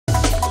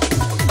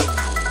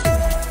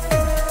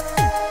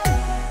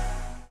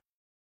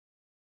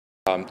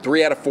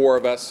3 out of 4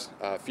 of us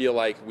feel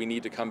like we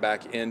need to come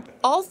back in.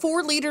 All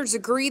 4 leaders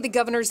agree the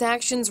governor's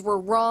actions were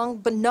wrong,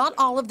 but not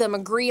all of them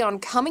agree on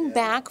coming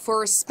back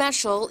for a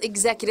special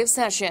executive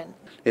session.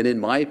 And in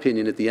my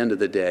opinion, at the end of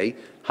the day,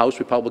 House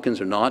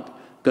Republicans are not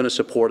going to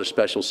support a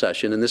special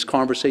session, and this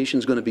conversation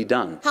is going to be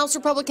done. House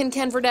Republican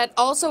Ken Fredette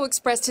also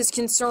expressed his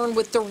concern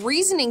with the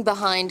reasoning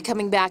behind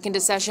coming back into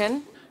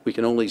session. We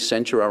can only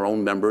censure our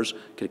own members,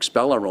 can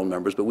expel our own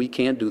members, but we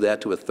can't do that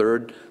to a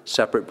third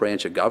separate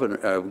branch of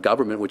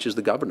government, which is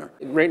the governor.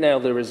 Right now,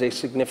 there is a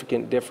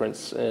significant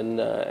difference in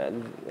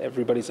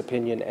everybody's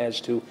opinion as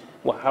to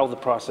how the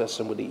process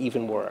would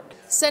even work.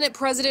 Senate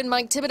President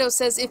Mike Thibodeau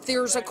says if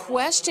there's a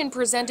question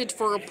presented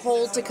for a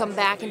poll to come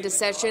back into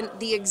session,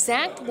 the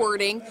exact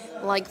wording,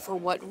 like for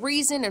what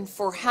reason and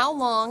for how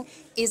long,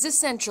 is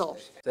essential.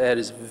 That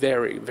is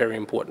very, very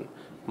important.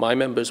 My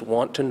members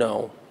want to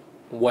know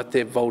what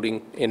they're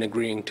voting and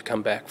agreeing to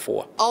come back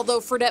for. Although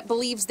Fredette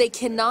believes they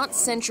cannot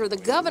censure the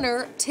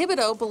governor,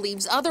 Thibodeau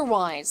believes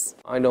otherwise.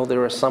 I know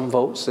there are some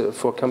votes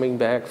for coming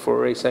back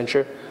for a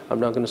censure. I'm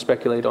not going to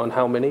speculate on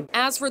how many.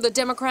 As for the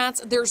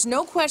Democrats, there's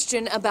no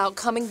question about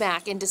coming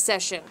back into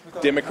session.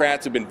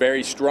 Democrats have been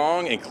very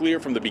strong and clear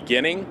from the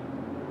beginning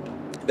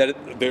that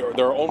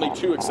there are only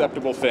 2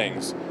 acceptable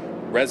things: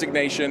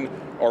 resignation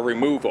or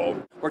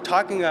removal. We're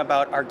talking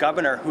about our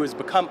governor who has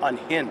become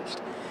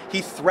unhinged. He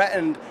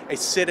threatened a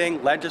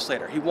sitting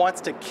legislator. He wants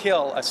to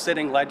kill a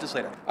sitting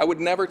legislator. I would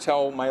never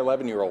tell my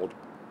 11-year-old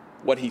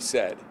what he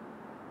said.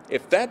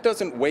 If that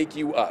doesn't wake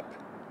you up,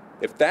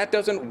 if that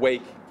doesn't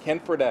wake Ken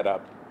Fredette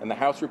up and the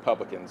House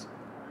Republicans,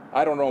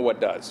 I don't know what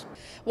does.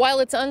 While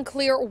it's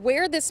unclear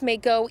where this may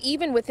go,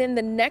 even within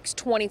the next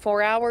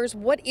 24 hours,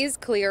 what is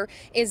clear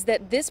is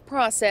that this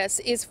process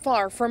is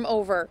far from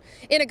over.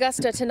 In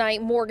Augusta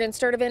tonight, Morgan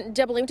Sturdivant,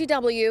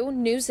 WMTW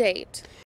News 8.